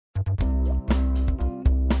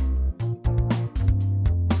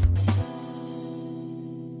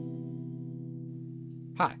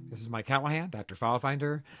Hi, this is Mike Callahan, Dr.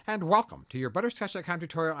 FileFinder, and welcome to your Butterscotch.com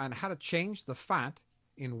tutorial on how to change the font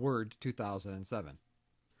in Word 2007.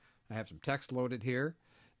 I have some text loaded here.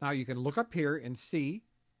 Now you can look up here and see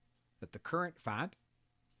that the current font,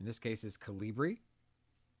 in this case, is Calibri,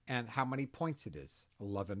 and how many points it is,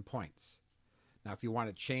 11 points. Now if you want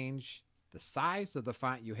to change the size of the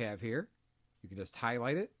font you have here, you can just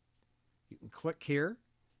highlight it. You can click here,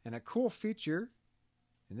 and a cool feature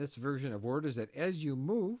in this version of Word is that as you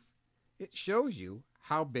move, it shows you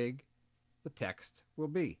how big the text will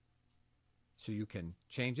be. So you can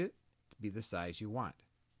change it to be the size you want.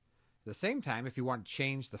 At the same time, if you want to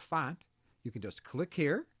change the font, you can just click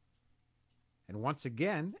here. And once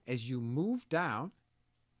again, as you move down,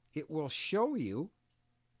 it will show you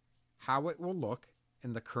how it will look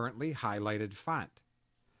in the currently highlighted font.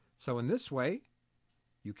 So in this way,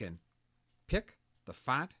 you can pick the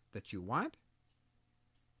font that you want.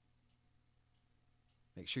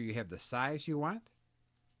 Make sure you have the size you want.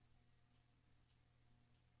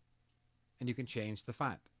 And you can change the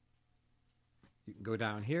font. You can go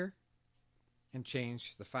down here and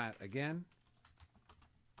change the font again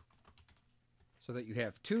so that you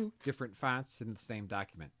have two different fonts in the same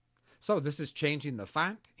document. So this is changing the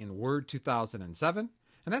font in Word 2007,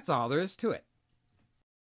 and that's all there is to it.